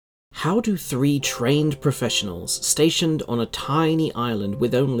How do 3 trained professionals stationed on a tiny island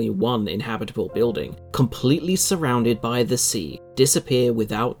with only one inhabitable building, completely surrounded by the sea, disappear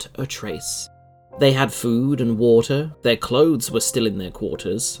without a trace? They had food and water, their clothes were still in their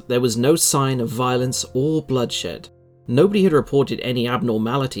quarters, there was no sign of violence or bloodshed. Nobody had reported any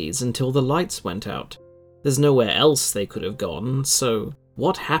abnormalities until the lights went out. There's nowhere else they could have gone, so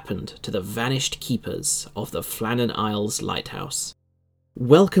what happened to the vanished keepers of the Flannan Isles Lighthouse?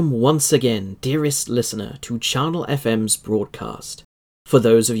 Welcome once again, dearest listener, to Channel FM's broadcast. For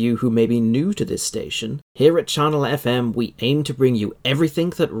those of you who may be new to this station, here at Channel FM we aim to bring you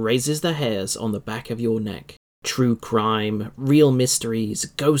everything that raises the hairs on the back of your neck. True crime, real mysteries,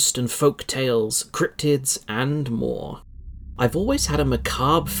 ghost and folk tales, cryptids, and more. I've always had a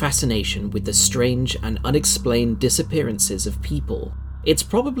macabre fascination with the strange and unexplained disappearances of people. It's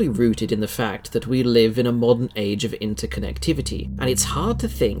probably rooted in the fact that we live in a modern age of interconnectivity, and it's hard to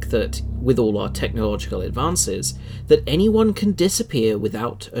think that, with all our technological advances, that anyone can disappear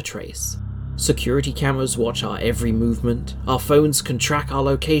without a trace. Security cameras watch our every movement, our phones can track our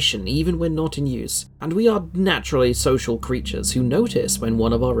location even when not in use, and we are naturally social creatures who notice when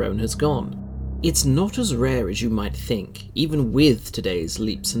one of our own has gone. It's not as rare as you might think, even with today's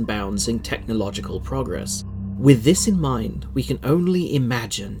leaps and bounds in technological progress. With this in mind, we can only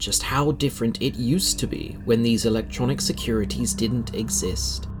imagine just how different it used to be when these electronic securities didn't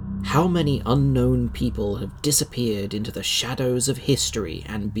exist. How many unknown people have disappeared into the shadows of history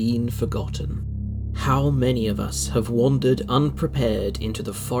and been forgotten? How many of us have wandered unprepared into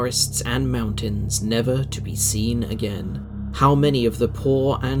the forests and mountains never to be seen again? How many of the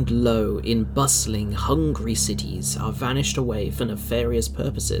poor and low in bustling, hungry cities are vanished away for nefarious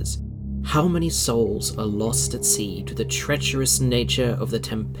purposes? How many souls are lost at sea to the treacherous nature of the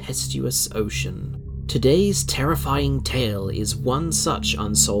tempestuous ocean? Today's terrifying tale is one such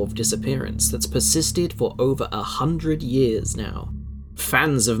unsolved disappearance that's persisted for over 100 years now.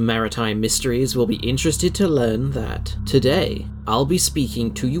 Fans of maritime mysteries will be interested to learn that today I'll be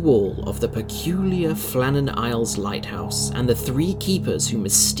speaking to you all of the peculiar Flannan Isles Lighthouse and the 3 keepers who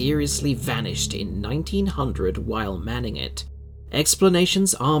mysteriously vanished in 1900 while manning it.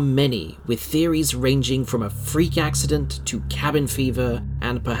 Explanations are many, with theories ranging from a freak accident to cabin fever,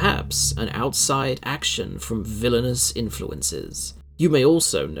 and perhaps an outside action from villainous influences. You may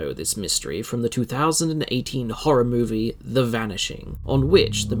also know this mystery from the 2018 horror movie The Vanishing, on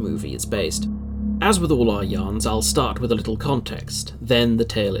which the movie is based. As with all our yarns, I'll start with a little context, then the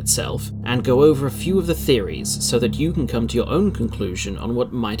tale itself, and go over a few of the theories so that you can come to your own conclusion on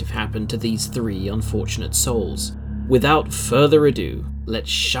what might have happened to these 3 unfortunate souls. Without further ado, let's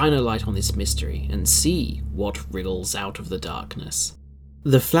shine a light on this mystery and see what wriggles out of the darkness.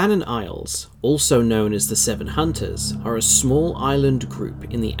 The Flannan Isles, also known as the Seven Hunters, are a small island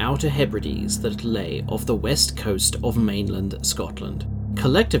group in the Outer Hebrides that lay off the west coast of mainland Scotland.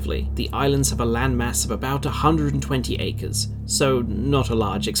 Collectively, the islands have a landmass of about 120 acres, so not a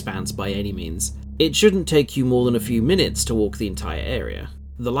large expanse by any means. It shouldn't take you more than a few minutes to walk the entire area.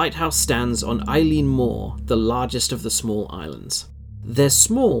 The lighthouse stands on Eilean Moor, the largest of the small islands. They're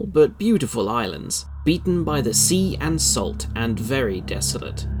small but beautiful islands, beaten by the sea and salt and very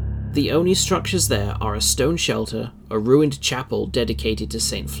desolate. The only structures there are a stone shelter, a ruined chapel dedicated to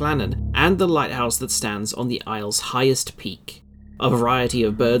St. Flannan, and the lighthouse that stands on the isle's highest peak. A variety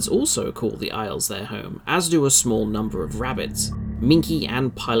of birds also call the isles their home, as do a small number of rabbits. Minke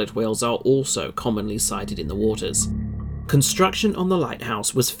and pilot whales are also commonly sighted in the waters. Construction on the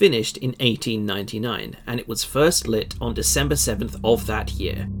lighthouse was finished in 1899, and it was first lit on December 7th of that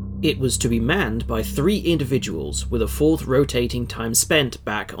year. It was to be manned by 3 individuals, with a 4th rotating time spent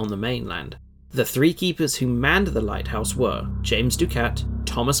back on the mainland. The 3 keepers who manned the lighthouse were James Ducat,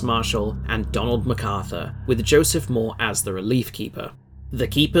 Thomas Marshall, and Donald MacArthur, with Joseph Moore as the relief keeper. The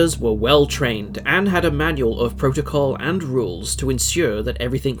keepers were well trained and had a manual of protocol and rules to ensure that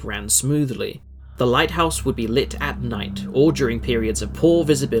everything ran smoothly. The lighthouse would be lit at night or during periods of poor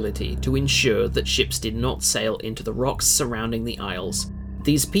visibility to ensure that ships did not sail into the rocks surrounding the isles.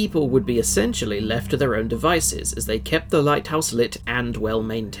 These people would be essentially left to their own devices as they kept the lighthouse lit and well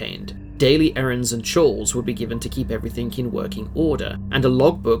maintained. Daily errands and chores would be given to keep everything in working order, and a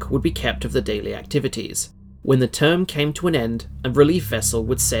logbook would be kept of the daily activities. When the term came to an end, a relief vessel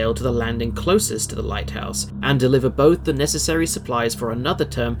would sail to the landing closest to the lighthouse and deliver both the necessary supplies for another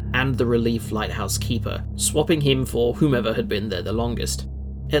term and the relief lighthouse keeper, swapping him for whomever had been there the longest.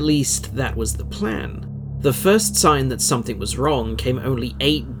 At least, that was the plan. The first sign that something was wrong came only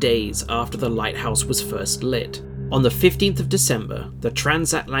 8 days after the lighthouse was first lit. On the 15th of December, the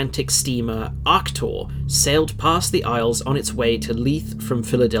transatlantic steamer Arctur sailed past the Isles on its way to Leith from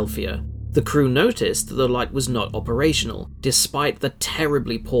Philadelphia. The crew noticed that the light was not operational, despite the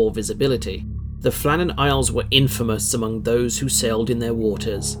terribly poor visibility. The Flannan Isles were infamous among those who sailed in their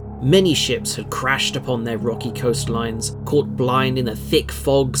waters. Many ships had crashed upon their rocky coastlines, caught blind in the thick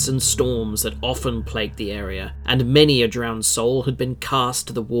fogs and storms that often plagued the area, and many a drowned soul had been cast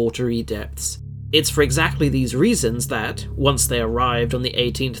to the watery depths. It's for exactly these reasons that, once they arrived on the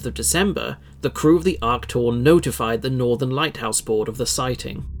 18th of December, the crew of the Arctur notified the Northern Lighthouse Board of the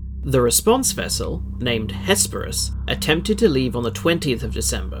sighting. The response vessel, named Hesperus, attempted to leave on the 20th of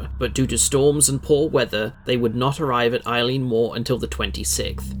December, but due to storms and poor weather, they would not arrive at Eileen Moor until the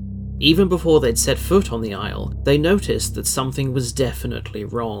 26th. Even before they'd set foot on the isle, they noticed that something was definitely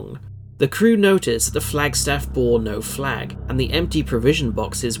wrong. The crew noticed that the flagstaff bore no flag, and the empty provision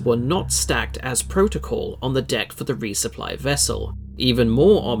boxes were not stacked as protocol on the deck for the resupply vessel. Even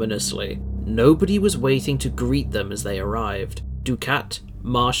more ominously, nobody was waiting to greet them as they arrived. Ducat,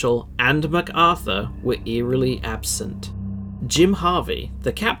 Marshall, and MacArthur were eerily absent. Jim Harvey,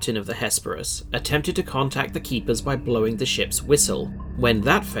 the captain of the Hesperus, attempted to contact the keepers by blowing the ship's whistle. When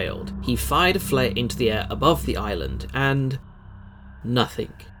that failed, he fired a flare into the air above the island, and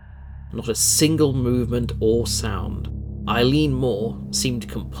nothing. Not a single movement or sound. Eileen Moor seemed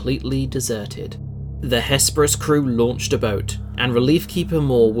completely deserted. The Hesperus crew launched a boat, and Relief Keeper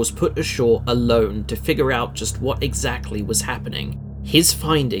Moore was put ashore alone to figure out just what exactly was happening. His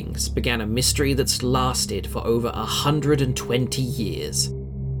findings began a mystery that's lasted for over 120 years.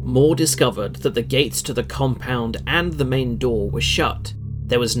 Moore discovered that the gates to the compound and the main door were shut.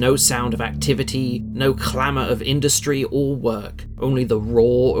 There was no sound of activity, no clamour of industry or work, only the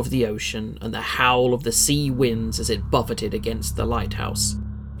roar of the ocean and the howl of the sea winds as it buffeted against the lighthouse.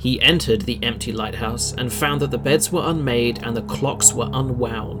 He entered the empty lighthouse and found that the beds were unmade and the clocks were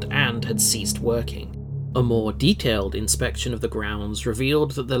unwound and had ceased working. A more detailed inspection of the grounds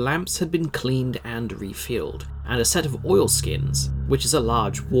revealed that the lamps had been cleaned and refilled, and a set of oilskins, which is a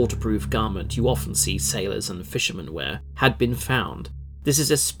large waterproof garment you often see sailors and fishermen wear, had been found. This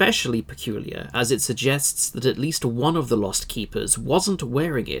is especially peculiar as it suggests that at least one of the lost keepers wasn't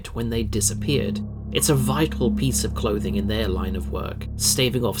wearing it when they disappeared. It's a vital piece of clothing in their line of work,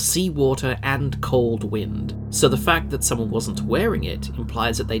 staving off seawater and cold wind, so the fact that someone wasn't wearing it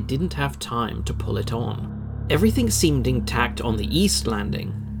implies that they didn't have time to pull it on. Everything seemed intact on the east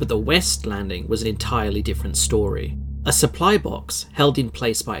landing, but the west landing was an entirely different story. A supply box, held in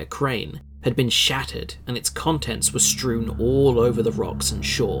place by a crane, had been shattered and its contents were strewn all over the rocks and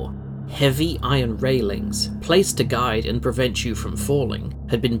shore. Heavy iron railings, placed to guide and prevent you from falling,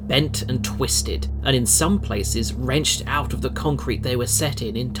 had been bent and twisted, and in some places wrenched out of the concrete they were set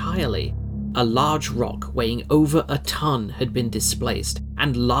in entirely. A large rock weighing over a ton had been displaced,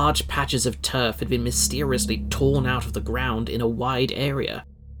 and large patches of turf had been mysteriously torn out of the ground in a wide area.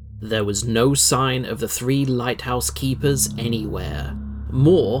 There was no sign of the 3 lighthouse keepers anywhere.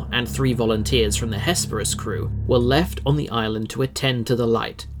 Moore and 3 volunteers from the Hesperus crew were left on the island to attend to the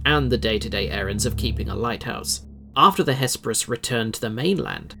light and the day-to-day errands of keeping a lighthouse. After the Hesperus returned to the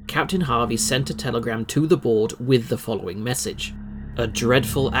mainland, Captain Harvey sent a telegram to the board with the following message. A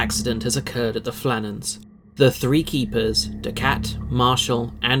dreadful accident has occurred at the Flannans. The 3 keepers, Ducat,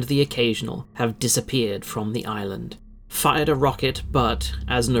 Marshall, and the Occasional, have disappeared from the island. Fired a rocket, but,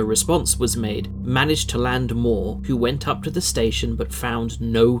 as no response was made, managed to land Moore, who went up to the station but found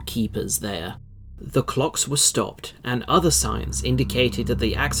no keepers there. The clocks were stopped, and other signs indicated that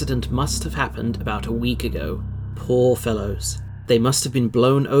the accident must have happened about a week ago. Poor fellows. They must have been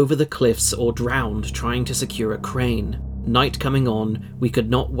blown over the cliffs or drowned trying to secure a crane. Night coming on, we could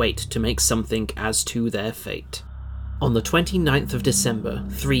not wait to make something as to their fate. On the 29th of December,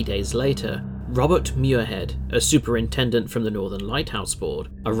 3 days later, Robert Muirhead, a superintendent from the Northern Lighthouse Board,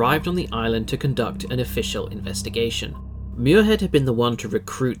 arrived on the island to conduct an official investigation. Muirhead had been the one to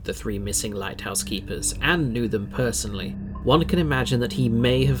recruit the 3 missing lighthouse keepers and knew them personally. One can imagine that he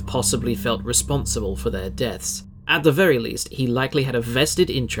may have possibly felt responsible for their deaths. At the very least, he likely had a vested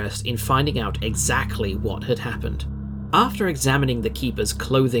interest in finding out exactly what had happened. After examining the keeper's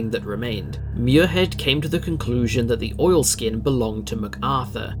clothing that remained, Muirhead came to the conclusion that the oilskin belonged to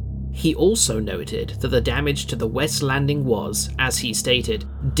MacArthur. He also noted that the damage to the west landing was, as he stated,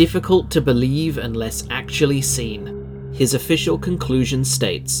 difficult to believe unless actually seen. His official conclusion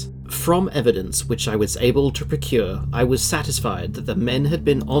states, "From evidence which I was able to procure, I was satisfied that the men had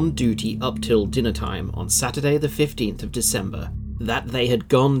been on duty up till dinner time on Saturday the 15th of December, that they had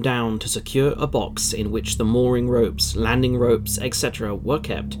gone down to secure a box in which the mooring ropes, landing ropes, etc. were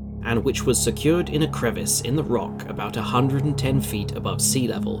kept, and which was secured in a crevice in the rock about 110 feet above sea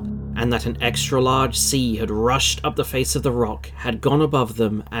level, and that an extra-large sea had rushed up the face of the rock, had gone above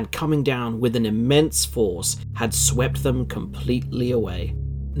them, and coming down with an immense force, had swept them completely away.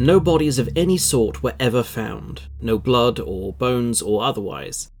 No bodies of any sort were ever found, no blood or bones or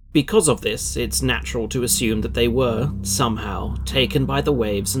otherwise. Because of this, it's natural to assume that they were, somehow, taken by the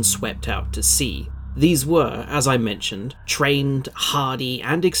waves and swept out to sea. These were, as I mentioned, trained, hardy,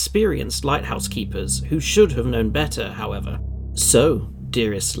 and experienced lighthouse keepers who should have known better, however. So,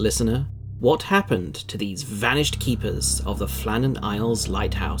 dearest listener, what happened to these vanished keepers of the Flannan Isles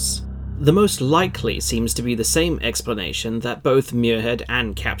Lighthouse? The most likely seems to be the same explanation that both Muirhead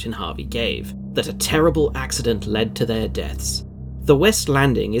and Captain Harvey gave, that a terrible accident led to their deaths. The West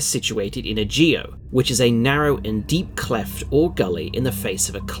Landing is situated in a geo, which is a narrow and deep cleft or gully in the face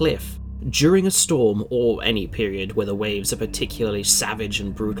of a cliff. During a storm, or any period where the waves are particularly savage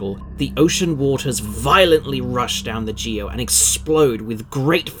and brutal, the ocean waters violently rush down the geo and explode with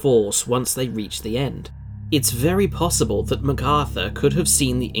great force once they reach the end. It's very possible that MacArthur could have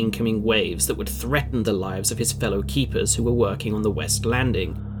seen the incoming waves that would threaten the lives of his fellow keepers who were working on the West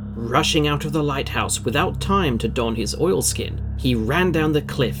Landing. Rushing out of the lighthouse without time to don his oilskin, he ran down the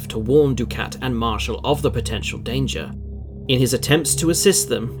cliff to warn Ducat and Marshall of the potential danger. In his attempts to assist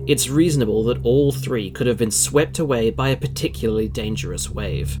them, it's reasonable that all three could have been swept away by a particularly dangerous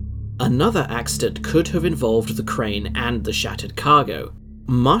wave. Another accident could have involved the crane and the shattered cargo.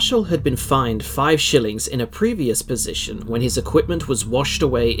 Marshall had been fined 5 shillings in a previous position when his equipment was washed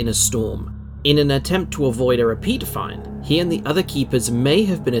away in a storm. In an attempt to avoid a repeat fine, he and the other keepers may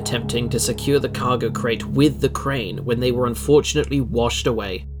have been attempting to secure the cargo crate with the crane when they were unfortunately washed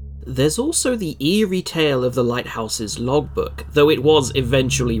away. There's also the eerie tale of the lighthouse's logbook, though it was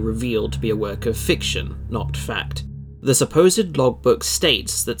eventually revealed to be a work of fiction, not fact. The supposed logbook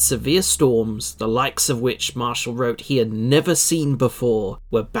states that severe storms, the likes of which Marshall wrote he had never seen before,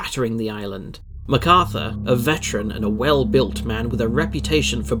 were battering the island. MacArthur, a veteran and a well-built man with a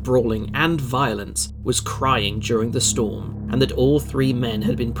reputation for brawling and violence, was crying during the storm, and that all 3 men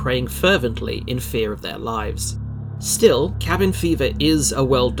had been praying fervently in fear of their lives. Still, cabin fever is a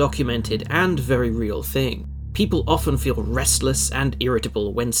well-documented and very real thing. People often feel restless and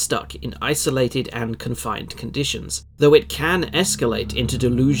irritable when stuck in isolated and confined conditions, though it can escalate into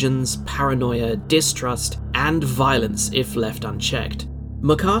delusions, paranoia, distrust, and violence if left unchecked.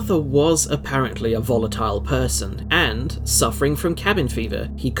 MacArthur was apparently a volatile person, and, suffering from cabin fever,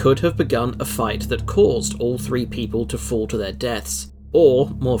 he could have begun a fight that caused all 3 people to fall to their deaths. Or,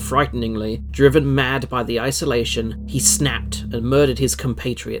 more frighteningly, driven mad by the isolation, he snapped and murdered his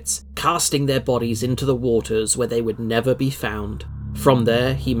compatriots, casting their bodies into the waters where they would never be found. From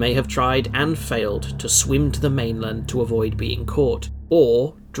there, he may have tried and failed to swim to the mainland to avoid being caught,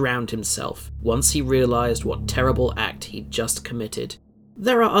 or drowned himself once he realized what terrible act he'd just committed.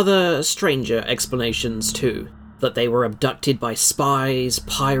 There are other stranger explanations too, that they were abducted by spies,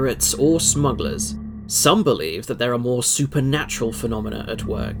 pirates, or smugglers. Some believe that there are more supernatural phenomena at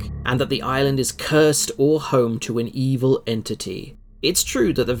work, and that the island is cursed or home to an evil entity. It's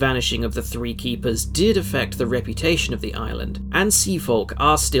true that the vanishing of the 3 keepers did affect the reputation of the island, and sea folk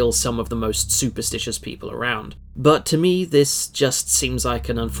are still some of the most superstitious people around. But to me, this just seems like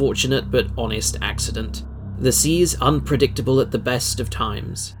an unfortunate but honest accident. The sea is unpredictable at the best of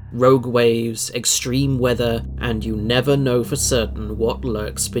times. Rogue waves, extreme weather, and you never know for certain what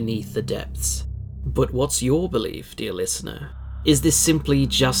lurks beneath the depths. But what's your belief, dear listener? Is this simply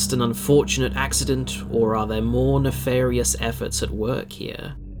just an unfortunate accident, or are there more nefarious efforts at work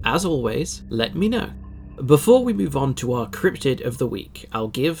here? As always, let me know. Before we move on to our cryptid of the week, I'll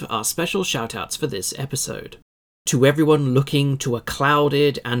give our special shoutouts for this episode. To everyone looking to a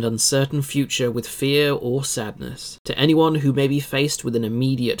clouded and uncertain future with fear or sadness, to anyone who may be faced with an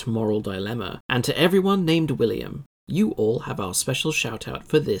immediate moral dilemma, and to everyone named William, you all have our special shoutout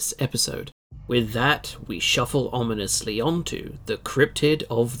for this episode. With that, we shuffle ominously onto the cryptid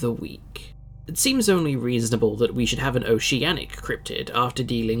of the week. It seems only reasonable that we should have an oceanic cryptid after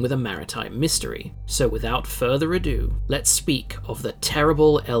dealing with a maritime mystery, so without further ado, let's speak of the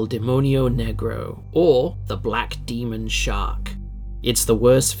terrible El Demonio Negro, or the Black Demon Shark. It's the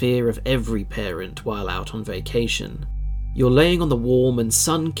worst fear of every parent while out on vacation. You're laying on the warm and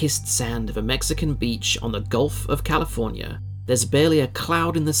sun-kissed sand of a Mexican beach on the Gulf of California. There's barely a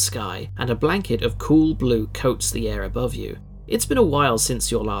cloud in the sky, and a blanket of cool blue coats the air above you. It's been a while since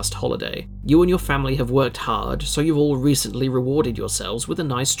your last holiday. You and your family have worked hard, so you've all recently rewarded yourselves with a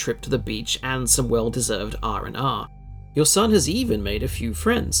nice trip to the beach and some well-deserved R&R. Your son has even made a few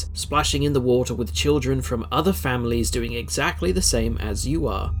friends, splashing in the water with children from other families doing exactly the same as you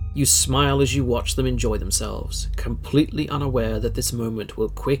are. You smile as you watch them enjoy themselves, completely unaware that this moment will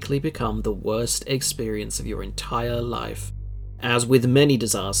quickly become the worst experience of your entire life. As with many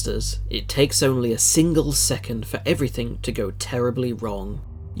disasters, it takes only a single second for everything to go terribly wrong.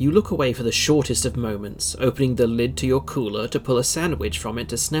 You look away for the shortest of moments, opening the lid to your cooler to pull a sandwich from it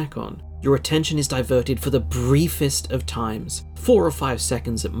to snack on. Your attention is diverted for the briefest of times, 4 or 5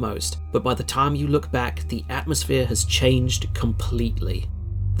 seconds at most, but by the time you look back, the atmosphere has changed completely.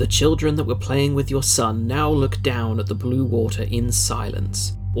 The children that were playing with your son now look down at the blue water in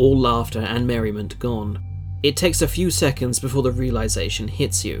silence, all laughter and merriment gone. It takes a few seconds before the realization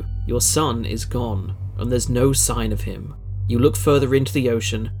hits you. Your son is gone, and there's no sign of him. You look further into the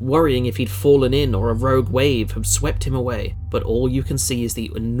ocean, worrying if he'd fallen in or a rogue wave had swept him away, but all you can see is the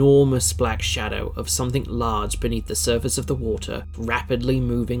enormous black shadow of something large beneath the surface of the water, rapidly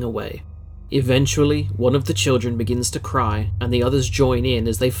moving away. Eventually, one of the children begins to cry, and the others join in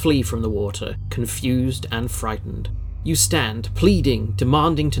as they flee from the water, confused and frightened. You stand, pleading,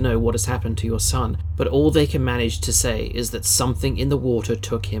 demanding to know what has happened to your son, but all they can manage to say is that something in the water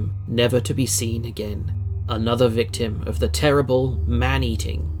took him, never to be seen again. Another victim of the terrible,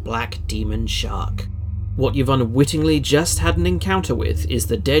 man-eating black demon shark. What you've unwittingly just had an encounter with is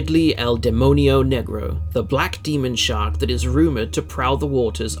the deadly El Demonio Negro, the black demon shark that is rumored to prowl the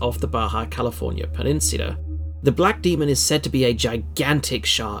waters off the Baja California Peninsula. The black demon is said to be a gigantic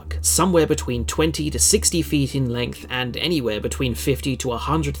shark, somewhere between 20 to 60 feet in length and anywhere between 50 to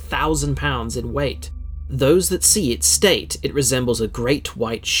 100,000 pounds in weight. Those that see it state it resembles a great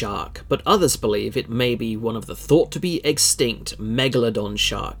white shark, but others believe it may be one of the thought-to-be extinct megalodon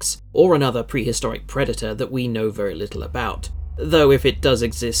sharks, or another prehistoric predator that we know very little about. Though if it does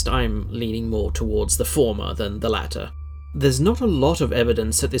exist, I'm leaning more towards the former than the latter. There's not a lot of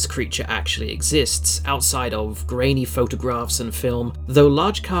evidence that this creature actually exists, outside of grainy photographs and film, though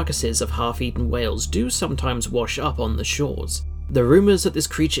large carcasses of half-eaten whales do sometimes wash up on the shores. The rumours that this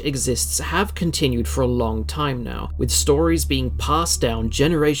creature exists have continued for a long time now, with stories being passed down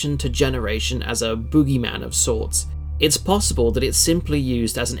generation to generation as a boogeyman of sorts. It's possible that it's simply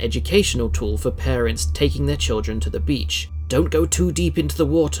used as an educational tool for parents taking their children to the beach. Don't go too deep into the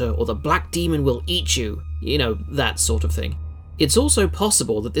water or the black demon will eat you. You know, that sort of thing. It's also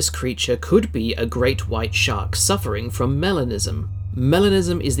possible that this creature could be a great white shark suffering from melanism.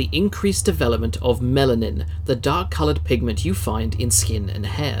 Melanism is the increased development of melanin, the dark-coloured pigment you find in skin and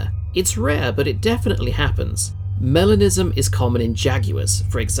hair. It's rare, but it definitely happens. Melanism is common in jaguars,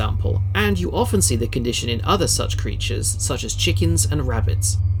 for example, and you often see the condition in other such creatures, such as chickens and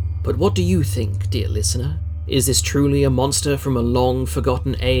rabbits. But what do you think, dear listener? Is this truly a monster from a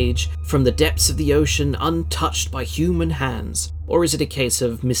long-forgotten age, from the depths of the ocean untouched by human hands? Or is it a case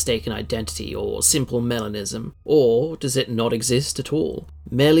of mistaken identity or simple melanism? Or does it not exist at all?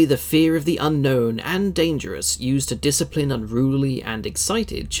 Merely the fear of the unknown and dangerous used to discipline unruly and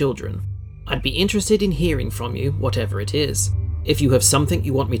excited children? I'd be interested in hearing from you, whatever it is. If you have something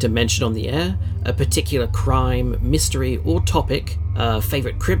you want me to mention on the air, a particular crime, mystery, or topic, a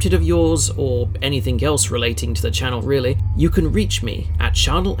favourite cryptid of yours, or anything else relating to the channel really, you can reach me at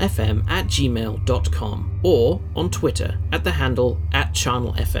charnelfm@gmail.com or on Twitter at the handle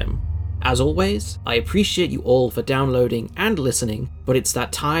 @charnelfm. As always, I appreciate you all for downloading and listening, but it's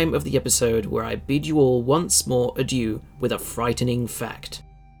that time of the episode where I bid you all once more adieu with a frightening fact.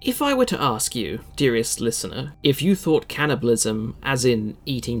 If I were to ask you, dearest listener, if you thought cannibalism, as in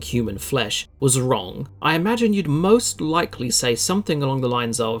eating human flesh, was wrong, I imagine you'd most likely say something along the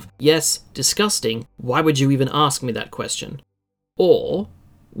lines of, yes, disgusting, why would you even ask me that question? Or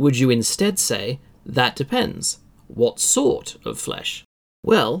would you instead say, that depends, what sort of flesh?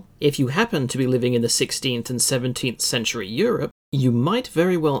 Well, if you happen to be living in the 16th and 17th century Europe, you might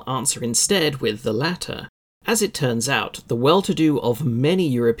very well answer instead with the latter. As it turns out, the well-to-do of many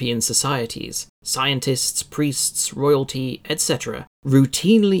European societies, scientists, priests, royalty, etc.,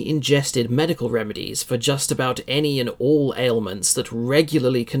 routinely ingested medical remedies for just about any and all ailments that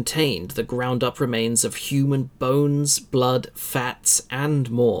regularly contained the ground-up remains of human bones, blood, fats,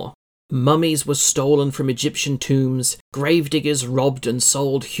 and more. Mummies were stolen from Egyptian tombs, gravediggers robbed and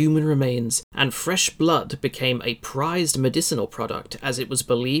sold human remains, and fresh blood became a prized medicinal product as it was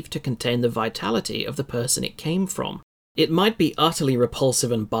believed to contain the vitality of the person it came from. It might be utterly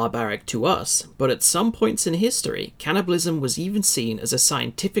repulsive and barbaric to us, but at some points in history, cannibalism was even seen as a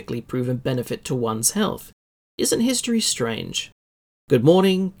scientifically proven benefit to one's health. Isn't history strange? Good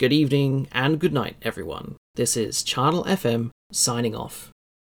morning, good evening, and good night, everyone. This is Charnel FM, signing off.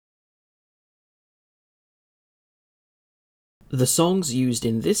 The songs used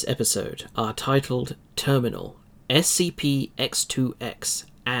in this episode are titled Terminal, SCP-X2X,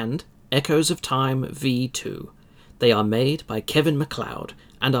 and Echoes of Time V2. They are made by Kevin MacLeod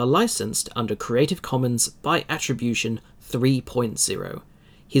and are licensed under Creative Commons by Attribution 3.0.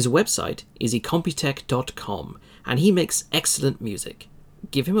 His website is ecomputech.com, and he makes excellent music.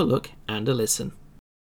 Give him a look and a listen.